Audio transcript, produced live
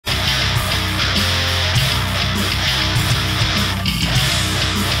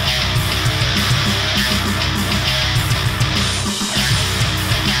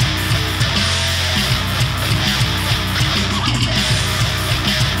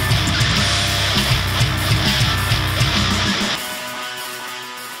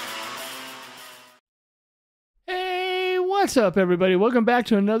What's up, everybody? Welcome back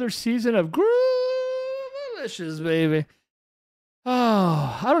to another season of Groovalicious, baby.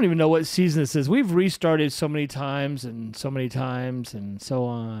 Oh, I don't even know what season this is. We've restarted so many times and so many times and so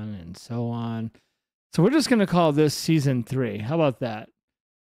on and so on. So we're just going to call this season 3. How about that?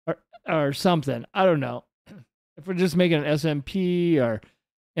 Or something. I don't know. If we're just making an SMP or,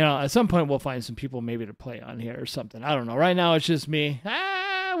 you know, at some point we'll find some people maybe to play on here or something. I don't know. Right now it's just me,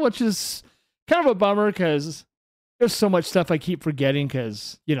 which is kind of a bummer because there's so much stuff I keep forgetting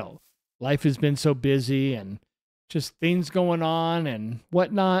because, you know, life has been so busy and just things going on and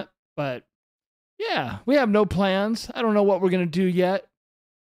whatnot. But yeah, we have no plans. I don't know what we're going to do yet.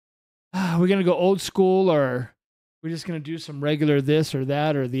 We're going to go old school, or we're just going to do some regular this or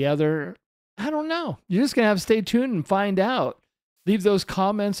that or the other. I don't know. You're just going to have to stay tuned and find out. Leave those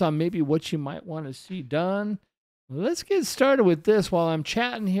comments on maybe what you might want to see done. Let's get started with this while I'm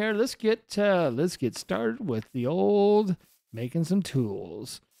chatting here. Let's get started with the old making some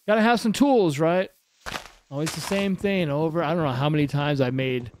tools. Got to have some tools, right? Always the same thing over. I don't know how many times I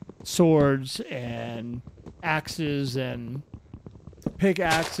made swords and axes and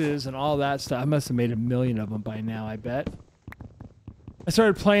pickaxes and all that stuff. I must have made a million of them by now, I bet. I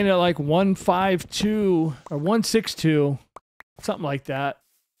started playing at like 152 or 162, something like that.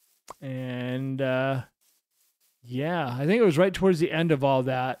 And yeah, I think it was right towards the end of all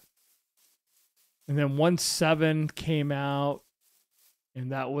that. And then 1.7 came out,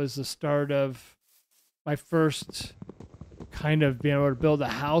 and that was the start of my first kind of being able to build a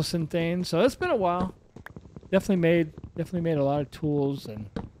house and things. So it's been a while. Definitely made a lot of tools and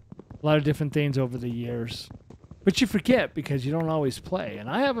a lot of different things over the years. But you forget because you don't always play. And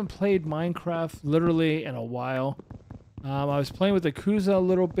I haven't played Minecraft literally in a while. I was playing with the Kuza a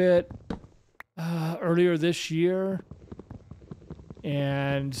little bit earlier this year.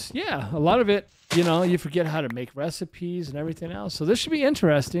 And yeah, a lot of it, you know, you forget how to make recipes and everything else. So this should be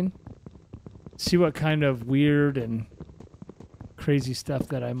interesting. See what kind of weird and crazy stuff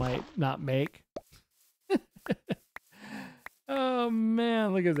that I might not make. Oh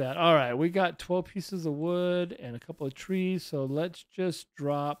man, look at that. All right, we got 12 pieces of wood and a couple of trees. So let's just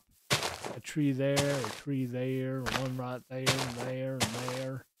drop a tree there, a tree there, one right there, and there, and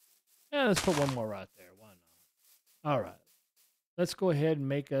there. Yeah, let's put one more right there. Why not? All right. Let's go ahead and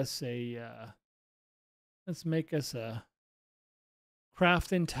make us a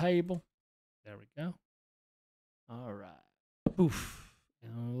crafting table. There we go. All right. Oof.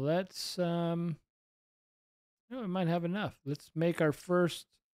 And let's we might have enough. Let's make our first.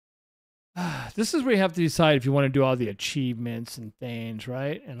 This is where you have to decide if you want to do all the achievements and things,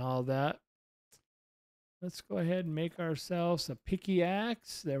 right? And all that. Let's go ahead and make ourselves a picky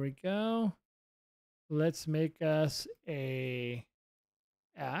axe. There we go. Let's make us a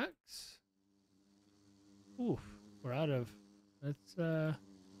axe. Oof, we're out of.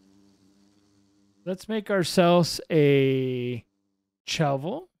 Let's make ourselves a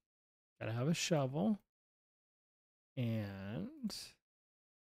shovel. Gotta have a shovel. And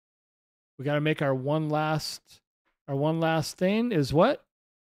we got to make our one last thing is what?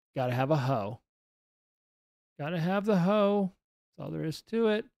 Got to have a hoe. Got to have the hoe. That's all there is to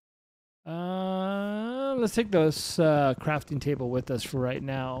it. Let's take this crafting table with us for right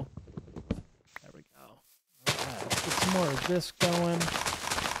now. There we go. All right, let's get some more of this going.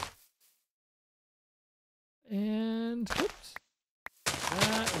 And whoops.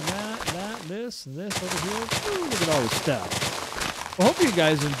 That, this, and this over here. Ooh, look at all the stuff. Well, hopefully you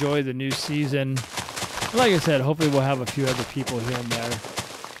guys enjoy the new season. Like I said, hopefully we'll have a few other people here and there.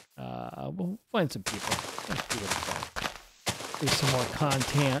 We'll find some people. Do some more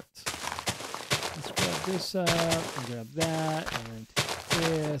content. Let's grab this up and grab that and then take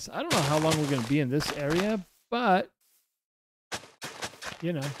this. I don't know how long we're going to be in this area, but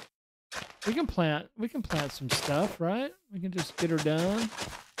you know, we can plant some stuff, right? We can just get her done.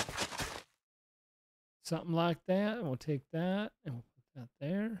 Something like that. And we'll take that and we'll put that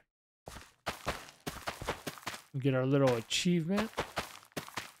there. We'll get our little achievement.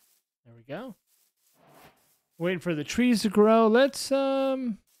 There we go. Waiting for the trees to grow. Let's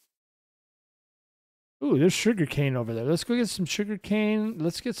ooh, there's sugar cane over there. Let's go get some sugar cane.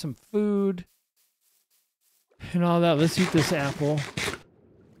 Let's get some food and all that. Let's eat this apple.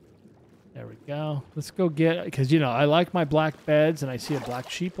 There we go. Let's go get, because, you know, I like my black beds, and I see a black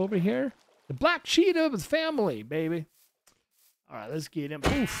sheep over here. The black sheep of the family, baby. All right, let's get him.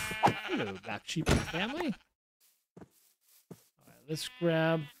 Oof. Hello, black sheep of the family. All right, let's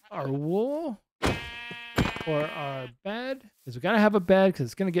grab our wool for our bed, because we got to have a bed, because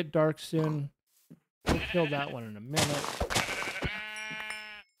it's going to get dark soon. We'll kill that one in a minute.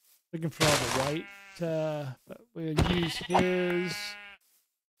 Looking for all the white. but we'll use his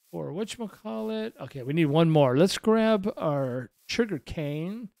for whatchamacallit. Okay, we need one more. Let's grab our sugar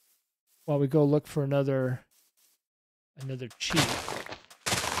cane while we go look for another chief.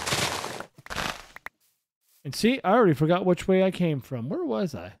 And see, I already forgot which way I came from. Where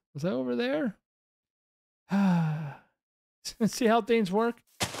was I? Was I over there? See how things work?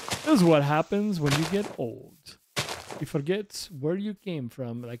 This is what happens when you get old. You forget where you came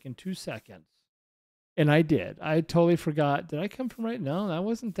from like in 2 seconds. And I did. I totally forgot. Did I come from right? No, I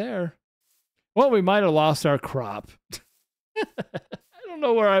wasn't there. Well, we might have lost our crop. I don't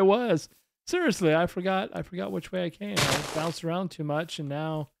know where I was. Seriously, I forgot which way I came. I bounced around too much and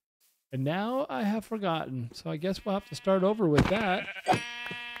now I have forgotten. So I guess we'll have to start over with that.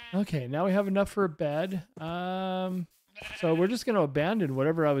 Okay, now we have enough for a bed. So we're just going to abandon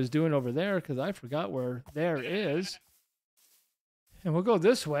whatever I was doing over there because I forgot where there is. And we'll go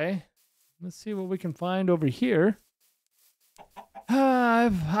this way. Let's see what we can find over here.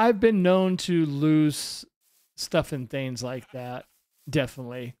 I've been known to lose stuff and things like that.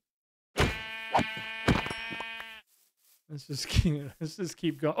 Definitely. Let's just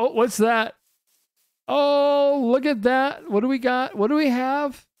keep going. Oh, what's that? Oh, look at that. What do we got? What do we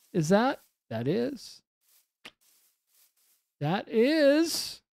have? Is that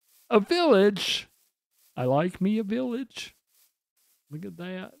is a village. I like me a village. Look at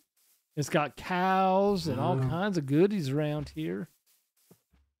that. It's got cows and all kinds of goodies around here.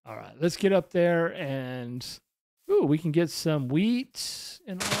 All right, let's get up there and we can get some wheat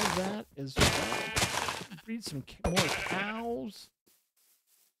and all of that as well. Breed some more cows.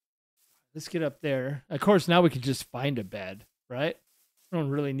 Let's get up there. Of course, now we can just find a bed, right? We don't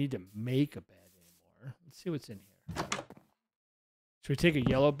really need to make a bed anymore. Let's see what's in here. Should we take a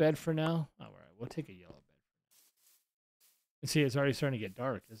yellow bed for now? All right, we'll take a yellow bed. And see, it's already starting to get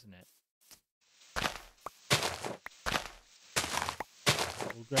dark, isn't it?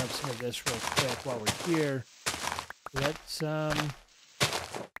 We'll grab some of this real quick while we're here. Let's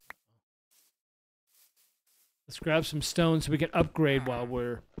grab some stones so we can upgrade while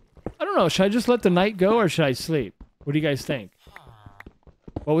we're... I don't know. Should I just let the night go or should I sleep? What do you guys think?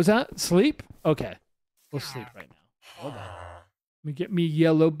 What was that? Sleep? Okay. We'll sleep right now. Hold on. Let me get me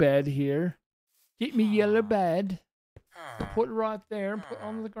yellow bed here. Get me yellow bed. Put it right there and put it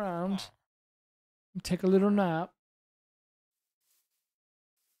on the ground. Take a little nap.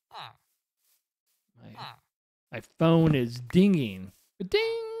 My phone is dinging.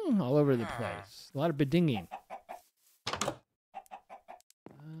 Ba-ding! All over the place. A lot of ba-dinging.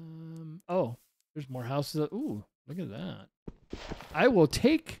 Oh, there's more houses. Ooh, look at that. I will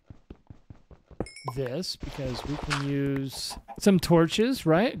take this because we can use some torches,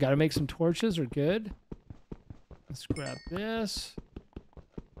 right? Got to make some torches are good. Let's grab this.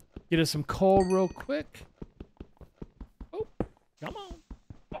 Get us some coal real quick. Oh, come on.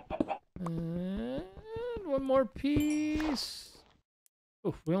 And one more piece.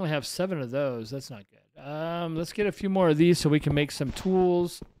 Oh, we only have 7 of those. That's not good. Let's get a few more of these so we can make some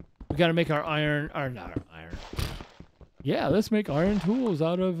tools. We got to make our iron, or not our iron. Yeah, let's make iron tools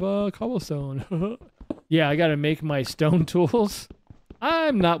out of cobblestone. Yeah, I got to make my stone tools.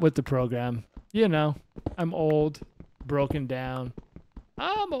 I'm not with the program. You know, I'm old, broken down.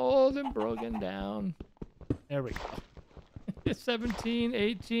 I'm old and broken down. There we go. 17,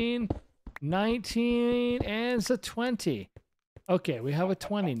 18, 19, and it's a 20. Okay, we have a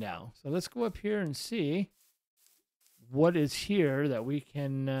 20 now. So let's go up here and see what is here that we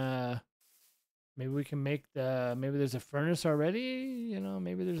can, maybe we can make the, maybe there's a furnace already, you know,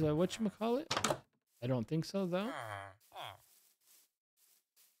 maybe there's a, whatchamacallit? I don't think so, though.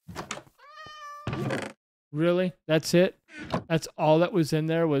 Really? That's it? That's all that was in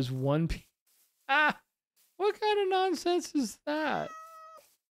there was one piece? Ah! What kind of nonsense is that?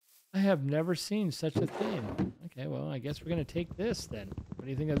 I have never seen such a thing. Okay, well, I guess we're going to take this then. What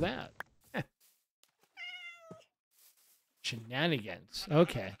do you think of that? Shenanigans.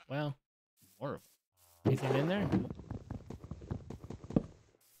 Okay, well, horrible. Anything in there?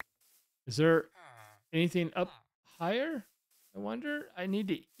 Is there anything up higher? I wonder. I need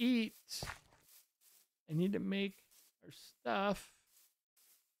to eat. I need to make our stuff.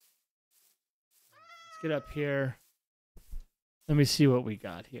 Let's get up here. Let me see what we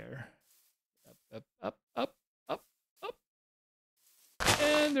got here. Up, up, up, up, up, up.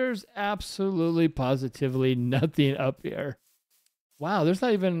 And there's absolutely, positively nothing up here. Wow, there's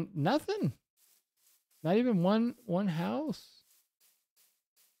not even nothing. Not even one house.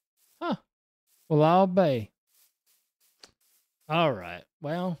 Huh. Well, I'll obey. All right.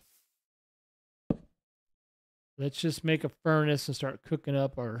 Well, let's just make a furnace and start cooking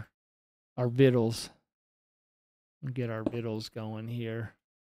up our our vittles. We'll get our vittles going here.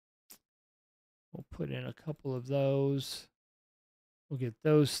 We'll put in a couple of those. We'll get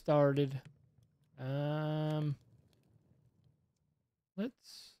those started.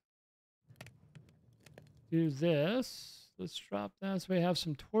 Let's do this. Let's drop that so we have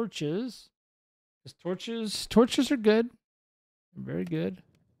some torches. Because torches are good. They're very good.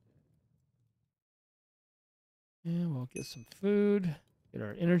 And we'll get some food, get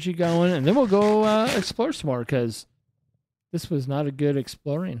our energy going, and then we'll go explore some more because this was not a good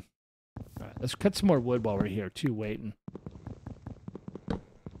exploring. All right, let's cut some more wood while we're here too, waiting.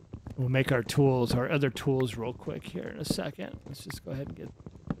 We'll make our tools, our other tools real quick here in a second. Let's just go ahead and get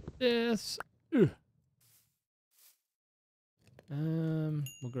this.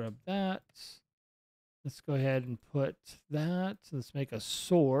 We'll grab that. Let's go ahead and put that. Let's make a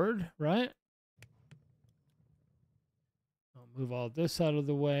sword, right? I'll move all this out of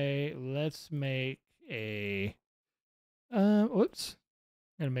the way. Let's make a, whoops.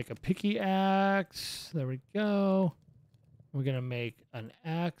 Gonna make a picky axe. There we go. We're gonna make an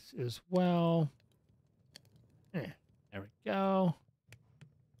axe as well. There we go.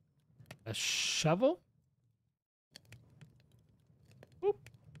 A shovel. Oop.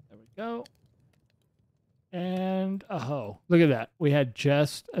 There we go. And a hoe. Look at that. We had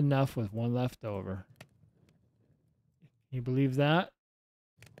just enough with one left over. Can you believe that?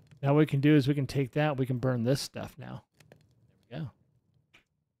 Now what we can do is we can take that. We can burn this stuff now. There we go.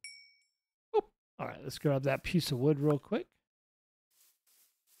 Oop. All right, let's grab that piece of wood real quick.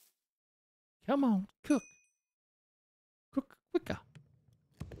 Come on, cook. Cook quicker.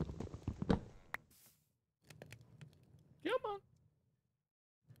 Come on.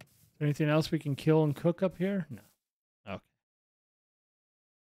 Is there anything else we can kill and cook up here? No. Okay.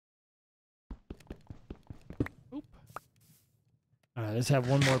 Oop. All right, let's have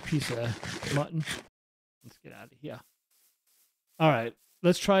one more piece of mutton. Let's get out of here. All right,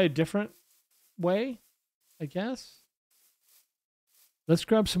 let's try a different way, I guess. Let's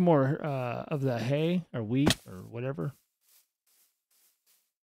grab some more of the hay or wheat or whatever.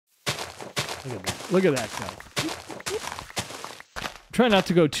 Look at that. Look at that go. Try not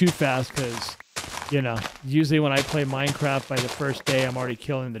to go too fast because, you know, usually when I play Minecraft by the first day, I'm already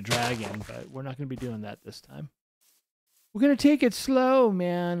killing the dragon, but we're not going to be doing that this time. We're going to take it slow,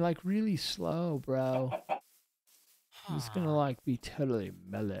 man. Like really slow, bro. I'm just going to like be totally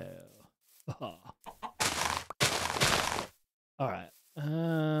mellow. All right.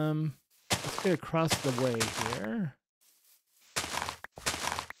 Let's get across the way here.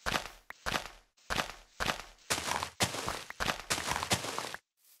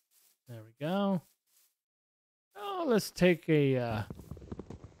 There we go. Oh, let's take a,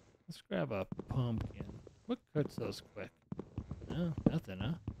 let's grab a pumpkin. What cooks those quick? No, nothing,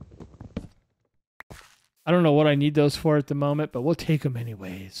 huh? I don't know what I need those for at the moment, but we'll take them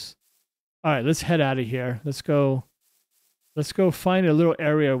anyways. All right, let's head out of here. Let's go find a little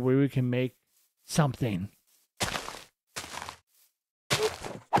area where we can make something.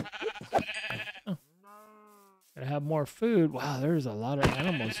 Oh. Gotta have more food. Wow, there's a lot of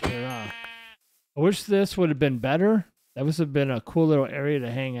animals here, huh? I wish this would have been better. That would have been a cool little area to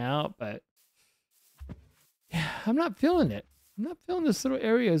hang out, but yeah, I'm not feeling it. I'm not feeling this little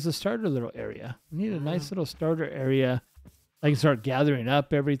area as a starter little area. I need a nice little starter area. I can start gathering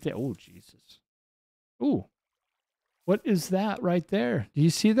up everything. Oh, Jesus. Ooh. What is that right there? Do you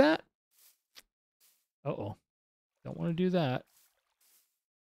see that? Uh-oh. Don't want to do that.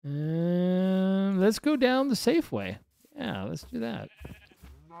 Let's go down the safe way. Yeah, let's do that.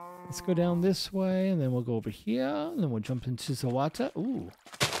 Let's go down this way, and then we'll go over here, and then we'll jump into Sawata. Ooh.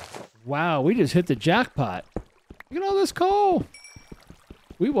 Wow, we just hit the jackpot. Look at all this coal.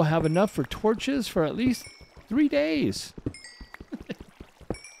 We will have enough for torches for at least 3 days.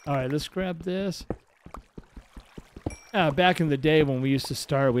 All right, let's grab this. Back in the day when we used to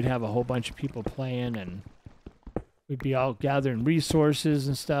start, we'd have a whole bunch of people playing, and we'd be all gathering resources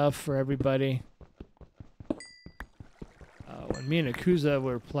and stuff for everybody. When me and Akuza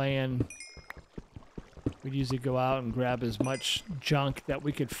were playing, we'd usually go out and grab as much junk that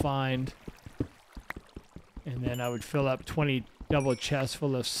we could find. And then I would fill up 20 double chests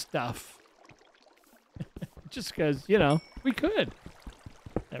full of stuff. Just because, you know, we could.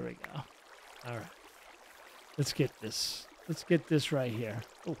 There we go. All right. Let's get this. Let's get this right here.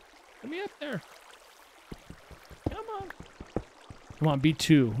 Oh, let me up there. Come on. Come on, be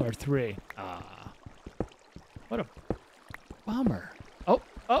 2 or 3. Ah. What a bummer. Oh,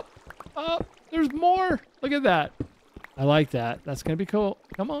 oh, oh, there's more. Look at that. I like that. That's going to be cool.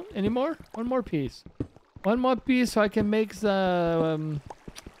 Come on. Any more? One more piece. One more piece so I can make the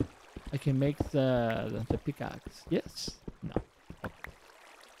I can make the pickaxe. Yes. No. Okay.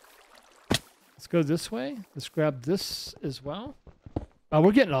 Let's go this way. Let's grab this as well. Oh,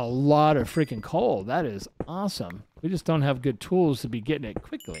 we're getting a lot of freaking coal. That is awesome. We just don't have good tools to be getting it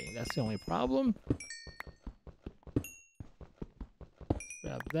quickly. That's the only problem.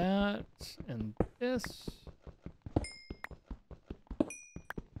 Grab that and this.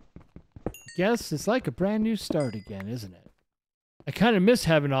 Guess it's like a brand new start again, isn't it? I kind of miss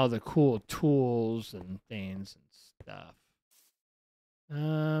having all the cool tools and things and stuff.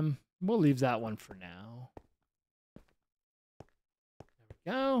 We'll leave that one for now. There we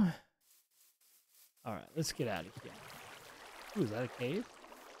go. All right, let's get out of here. Ooh, is that a cave?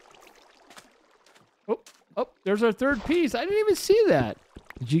 Oh, there's our third piece. I didn't even see that.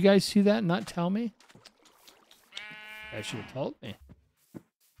 Did you guys see that and not tell me? I should have told me.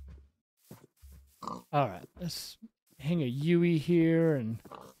 All right, let's hang a Yui here, and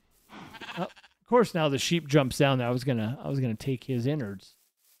of course now the sheep jumps down there. I was gonna take his innards.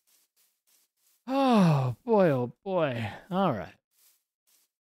 Oh boy. All right.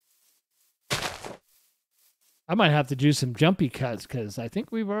 I might have to do some jumpy cuts because I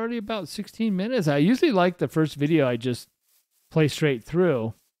think we've already about 16 minutes. I usually like the first video I just play straight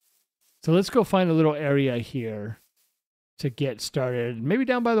through. So let's go find a little area here to get started. Maybe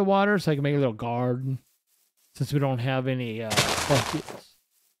down by the water so I can make a little garden since we don't have any buckets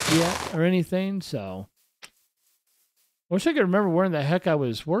yet or anything. So I wish I could remember where in the heck I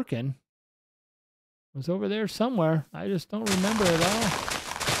was working. It was over there somewhere. I just don't remember at all.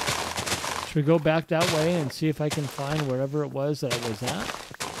 Should we go back that way and see if I can find wherever it was that I was at?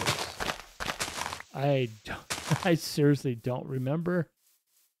 I seriously don't remember.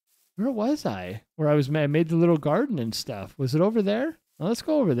 Where was I? Where I made the little garden and stuff. Was it over there? Well, let's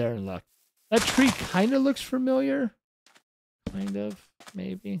go over there and look. That tree kind of looks familiar. Kind of,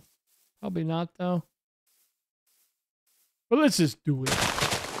 maybe. Probably not, though. But let's just do it.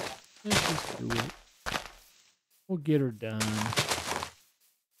 Let's just do it. We'll get her done.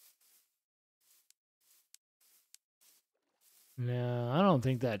 No, I don't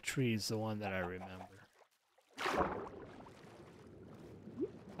think that tree's the one that I remember.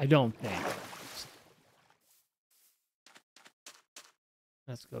 I don't think.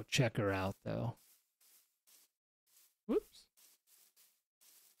 Let's go check her out, though. Whoops.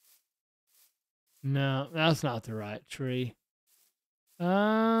 No, that's not the right tree.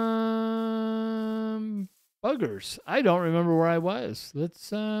 Buggers. I don't remember where I was.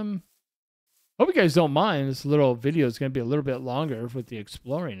 Let's, hope you guys don't mind. This little video is going to be a little bit longer with the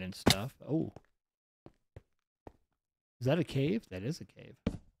exploring and stuff. Oh. Is that a cave? That is a cave.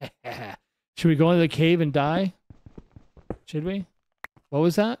 Should we go into the cave and die? Should we? What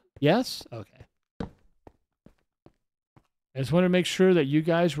was that? Yes? Okay. I just want to make sure that you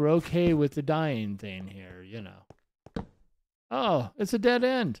guys were okay with the dying thing here, you know. Oh, it's a dead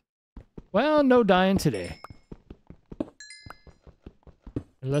end. Well, no dying today.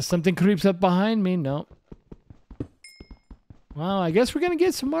 Unless something creeps up behind me, no. Well, I guess we're going to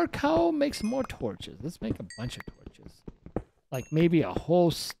get some more coal, make some more torches. Let's make a bunch of torches. Like maybe a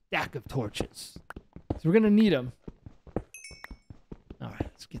whole stack of torches. So we're going to need them. All right,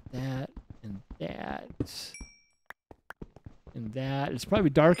 let's get that and that and that. It's probably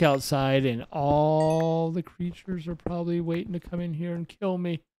dark outside and all the creatures are probably waiting to come in here and kill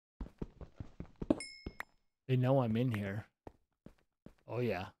me. They know I'm in here. Oh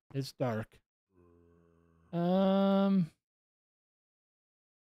yeah, it's dark.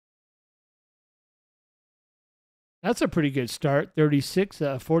 That's a pretty good start. 36,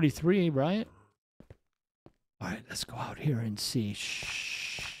 43, right? All right, let's go out here and see.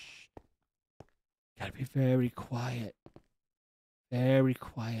 Shh. Gotta be very quiet. Very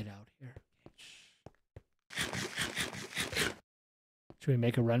quiet out here. Should we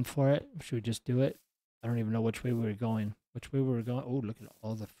make a run for it? Should we just do it? I don't even know which way we were going. Which way we were going? Oh, look at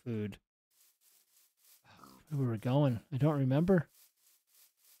all the food. Where we were going? I don't remember.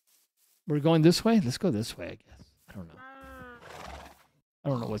 We're going this way? Let's go this way, I guess. I don't know. I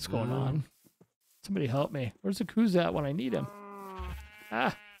don't know what's going on. Somebody help me. Where's the Kuz at when I need him?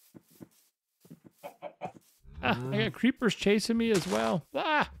 Ah. Ah, I got creepers chasing me as well.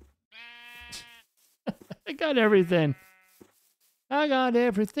 Ah. I got everything. I got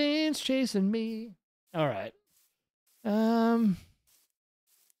everything's chasing me. All right.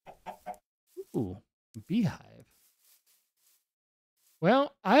 Ooh, beehive.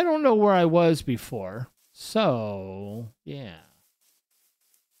 Well, I don't know where I was before. So, yeah.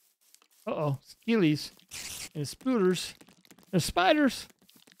 Uh-oh, skillies and spooters and spiders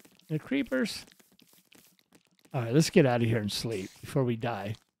and creepers. All right, let's get out of here and sleep before we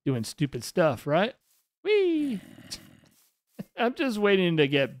die. doing stupid stuff, right? Whee! I'm just waiting to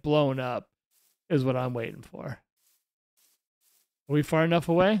get blown up is what I'm waiting for. Are we far enough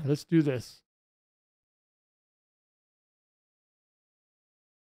away? Let's do this.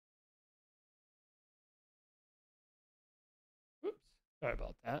 Oops. Sorry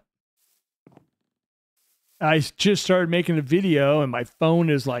about that. I just started making a video and my phone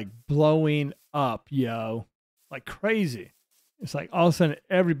is like blowing up, yo. Like crazy. It's like all of a sudden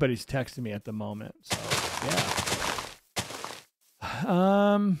everybody's texting me at the moment. So yeah.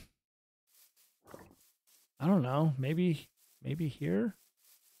 I don't know. Maybe here.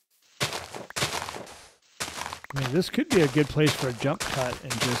 I mean, this could be a good place for a jump cut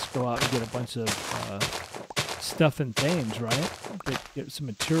and just go out and get a bunch of stuff and things, right? Get some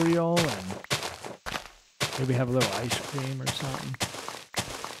material and maybe have a little ice cream or something.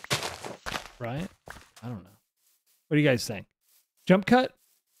 Right? I don't know. What do you guys think? Jump cut?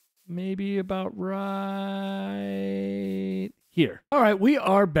 Maybe about right here. All right, we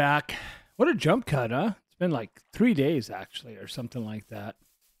are back. What a jump cut, huh? It's been like 3 days, actually, or something like that.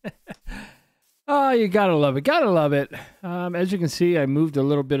 Oh, you gotta love it. Gotta love it. As you can see, I moved a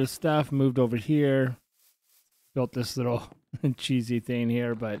little bit of stuff, moved over here. Built this little cheesy thing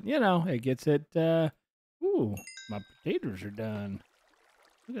here, but, you know, it gets it. Ooh, my potatoes are done.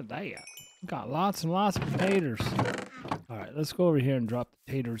 Look at that. Got lots and lots of potatoes. All right, let's go over here and drop the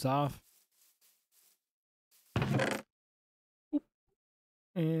taters off. Oop.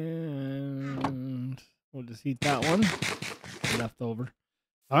 And we'll just eat that one. Left over.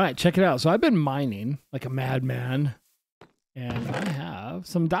 All right, check it out. So I've been mining like a madman. And I have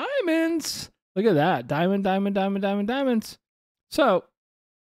some diamonds. Look at that. Diamonds. So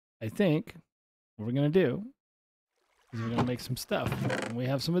I think what we're going to do is we're going to make some stuff. And we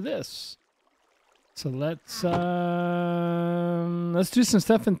have some of this. So let's do some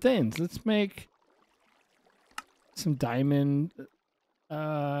stuff and things. Let's make some diamond.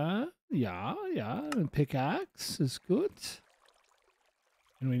 Yeah. And pickaxe is good.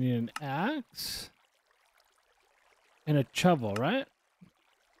 And we need an axe and a shovel, right?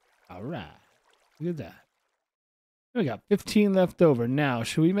 All right. Look at that. We got 15 left over. Now,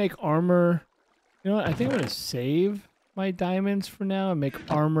 should we make armor? You know what? I think I'm going to save my diamonds for now and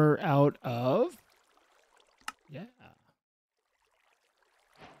make armor out of. Yeah.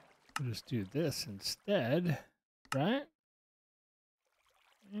 We'll just do this instead, right?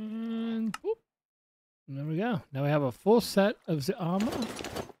 And boop. And there we go. Now we have a full set of the armor.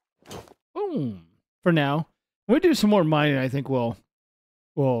 Boom. For now. When we do some more mining, I think we'll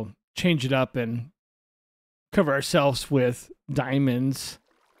change it up and cover ourselves with diamonds,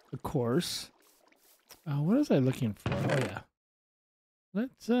 of course. What was I looking for? Oh yeah.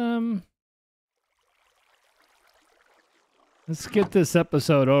 Let's get this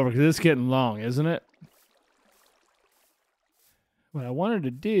episode over because it's getting long, isn't it? What I wanted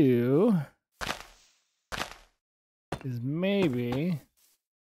to do is maybe,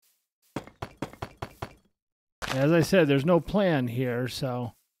 as I said, there's no plan here,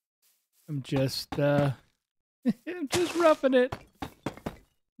 so I'm just I'm just roughing it.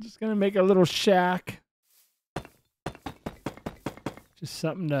 Just gonna make a little shack. Just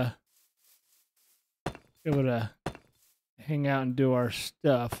something to be able to hang out and do our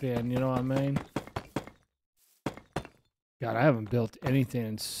stuff in, you know what I mean? God, I haven't built anything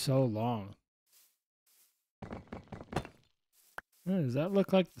in so long. Does that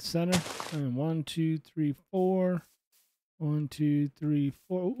look like the center? 1, 2, 3, 4. 1, 2, 3,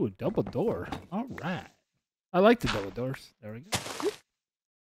 4. Ooh, a double door. All right. I like the double doors. There we go.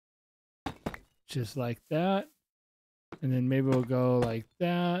 Just like that. And then maybe we'll go like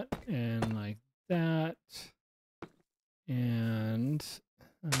that and like that. And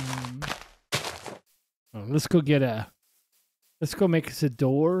let's go make us a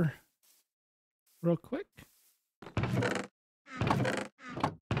door real quick.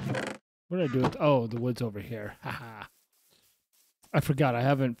 What did I do with, oh, the wood's over here. Haha. I forgot I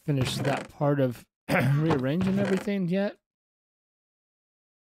haven't finished that part of rearranging everything yet.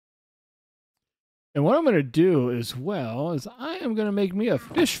 And what I'm going to do as well is I am going to make me a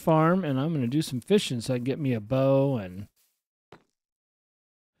fish farm and I'm going to do some fishing so I can get me a bow and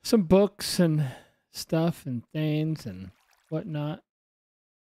some books and stuff and things and whatnot.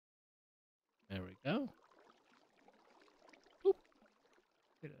 There we go. Oop.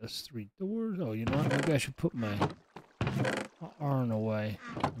 Get us 3 doors. Oh, you know what? Maybe I should put my iron away.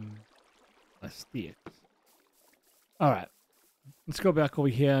 My sticks. All right. Let's go back over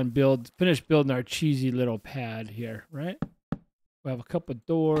here and finish building our cheesy little pad here, right? We'll have a couple of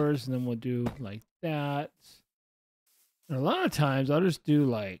doors and then we'll do like that. And a lot of times I'll just do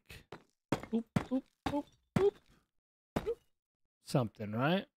like boop, boop, boop, boop, boop, something,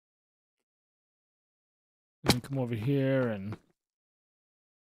 right? We can come over here and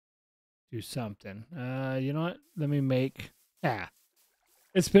do something. You know what? Let me make...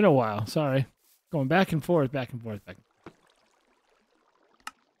 it's been a while. Sorry. Going back and forth, back and forth, back and forth.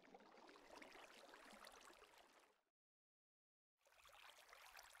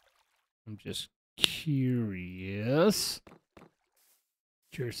 I'm just curious.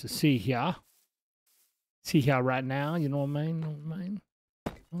 Curious to see here. See here right now. You know what I mean? You know what I mean?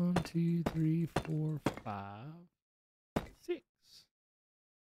 1, 2, 3, 4, 5, 6.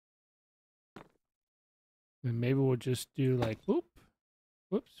 And maybe we'll just do like, whoop.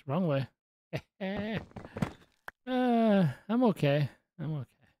 Whoops, wrong way. I'm okay. I'm okay.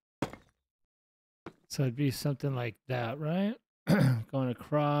 So it'd be something like that, right? Going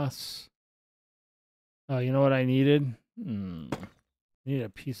across. Oh, you know what I needed? Need a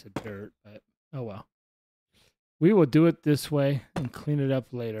piece of dirt, but oh well. We will do it this way and clean it up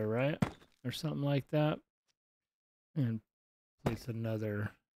later, right? Or something like that. And place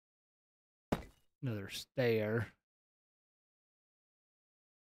another stair.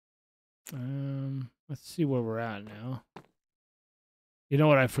 Let's see where we're at now. You know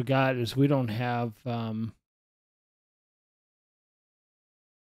what I forgot is we don't have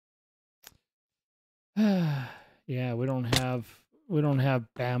yeah, we don't have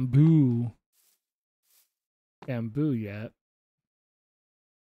bamboo yet.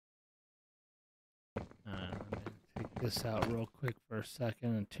 Let me take this out real quick for a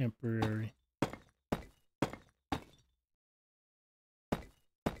second and temporary.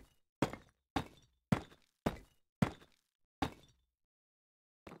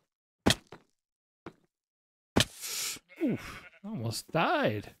 Oof, almost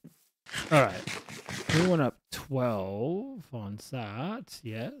died. All right. We went up 12 on that.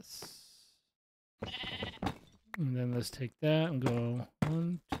 Yes. And then let's take that and go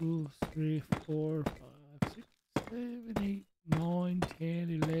 1, 2, 3, 4, 5, 6, 7, 8, 9,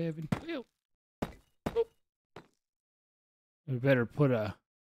 10, 11, 12. Oh. We better put a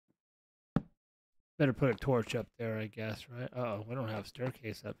torch up there, I guess, right? Uh-oh, we don't have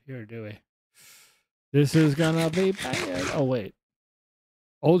staircase up here, do we? This is gonna be bad. Oh wait.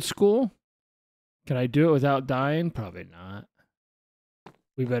 Old school? Can I do it without dying? Probably not.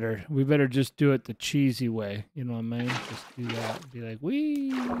 We better just do it the cheesy way. You know what I mean? Just do that. Be like,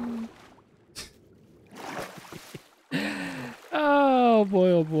 wee. Oh boy,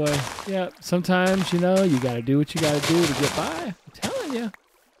 oh boy. Yeah, sometimes, you know, you gotta do what you gotta do to get by. I'm telling you.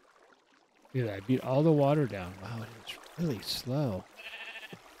 Dude, I beat all the water down. Wow, it's really slow.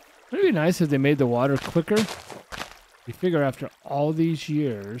 Wouldn't it be nice if they made the water quicker? You figure after all these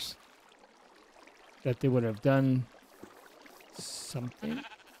years that they would have done something.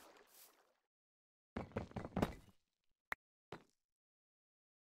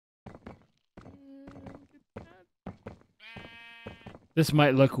 This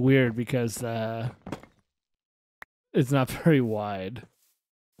might look weird because it's not very wide.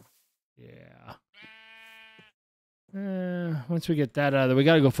 Yeah. Once we get that out of there, we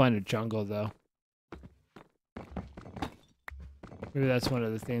gotta go find a jungle though. Maybe that's one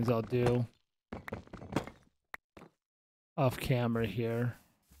of the things I'll do off camera here.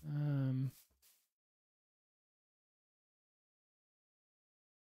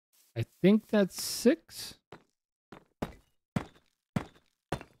 I think that's 6.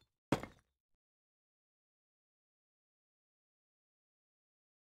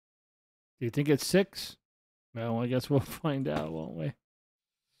 Do you think it's 6? Well, I guess we'll find out, won't we?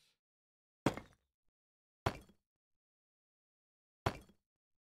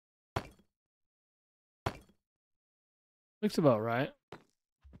 Looks about right.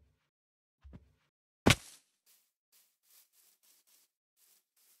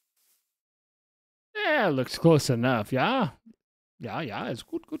 Yeah, looks close enough. Yeah. Yeah, it's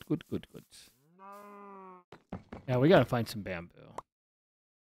good. Yeah, we gotta find some bamboo.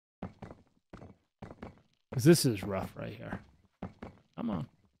 Because this is rough right here. Come on.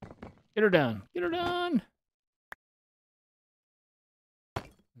 Get her down. Get her down.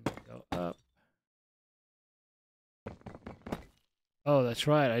 Go up. Oh, that's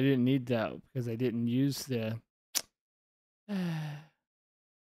right. I didn't need that because I didn't use the... I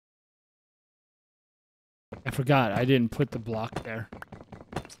forgot. I didn't put the block there.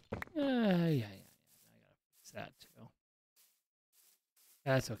 Yeah. I gotta fix that too.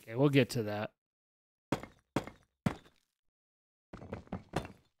 That's okay. We'll get to that.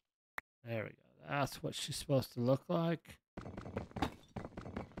 There we go. That's what she's supposed to look like.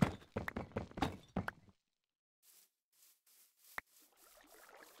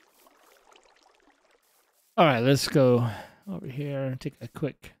 All right, let's go over here, take a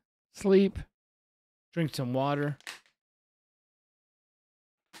quick sleep, drink some water.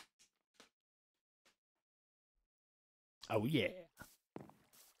 Oh, yeah.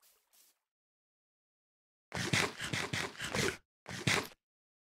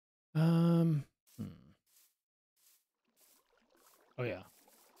 Hmm. Oh, yeah.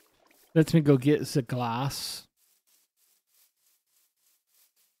 Let me go get the glass.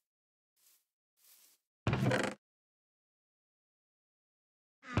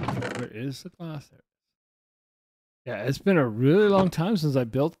 Where is the glass? There. Yeah, it's been a really long time since I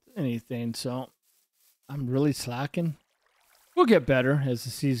built anything, so I'm really slacking. We'll get better as the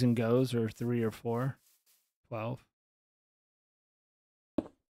season goes, or 3 or 4, 12.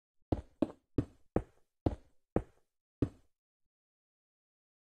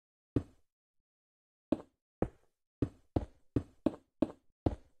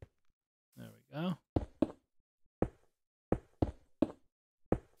 There we go.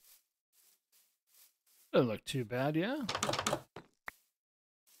 Doesn't look too bad, yeah.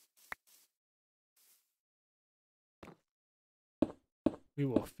 We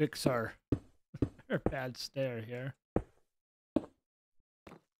will fix our bad stair here.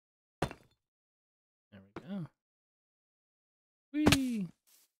 There we go. Whee!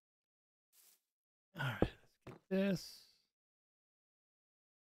 All right, let's get this.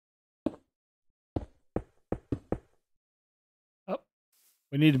 Oh,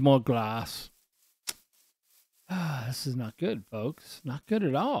 we need more glass. Ah, this is not good, folks. Not good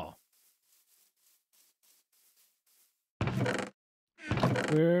at all.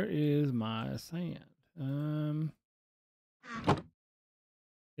 Where is my sand? You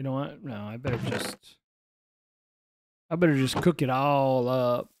know what? No, I better just cook it all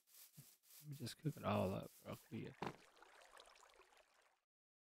up. Just cook it all up real quick.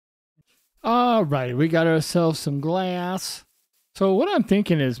 All right, we got ourselves some glass. So what I'm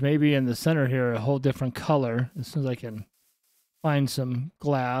thinking is maybe in the center here, a whole different color. As soon as I can find some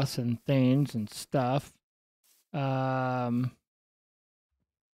glass and things and stuff. What's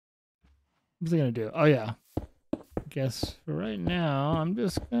I gonna do? Oh yeah. I guess for right now, I'm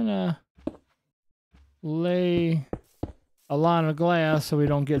just gonna lay a lot of glass so we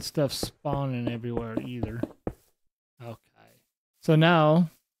don't get stuff spawning everywhere either. Okay. So now,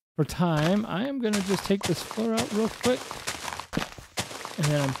 for time, I am gonna just take this floor out real quick. And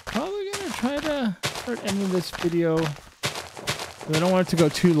then I'm probably gonna try to start ending this video. I don't want it to go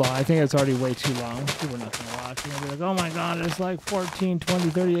too long. I think it's already way too long. People are not gonna watch. They're gonna be like, oh my god, it's like 14, 20,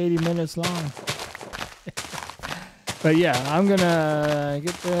 30, 80 minutes long. But yeah, I'm gonna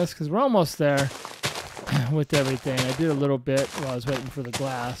get this because we're almost there with everything. I did a little bit while I was waiting for the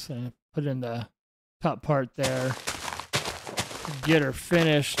glass and I put in the top part there. Get her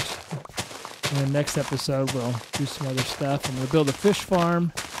finished. In the next episode, we'll do some other stuff. I'm going to build a fish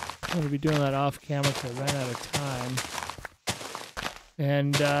farm. I'm going to be doing that off camera because I ran out of time.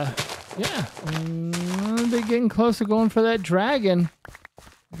 And, yeah, I'll be getting close to going for that dragon.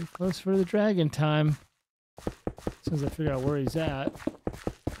 I'll be close for the dragon time. As soon as I figure out where he's at.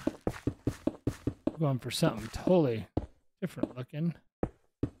 I'm going for something totally different looking.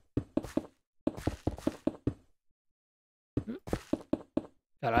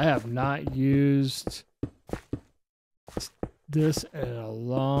 God, I have not used this in a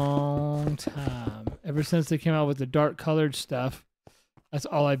long time. Ever since they came out with the dark colored stuff, that's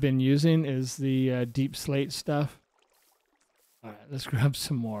all I've been using is the deep slate stuff. All right, let's grab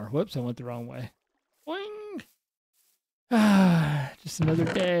some more. Whoops, I went the wrong way. Boing! Ah, just another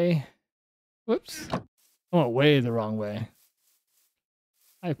day. Whoops. I went way the wrong way.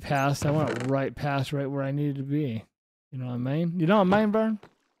 I passed. I went right past right where I needed to be. You know what I mean? You know what I mean, Vern?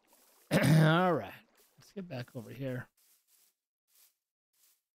 All right. Let's get back over here.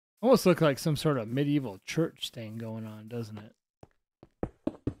 Almost look like some sort of medieval church thing going on, doesn't it?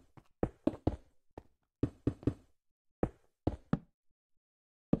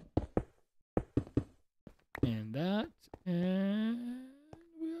 And that, and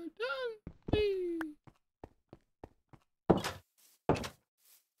we are done. Whee!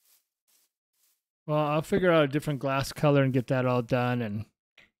 Well, I'll figure out a different glass color and get that all done, and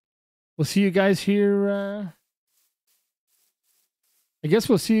we'll see you guys here. I guess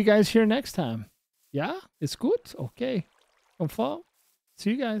we'll see you guys here next time. Yeah, it's good. Okay. Come fall. See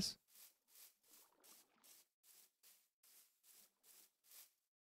you guys.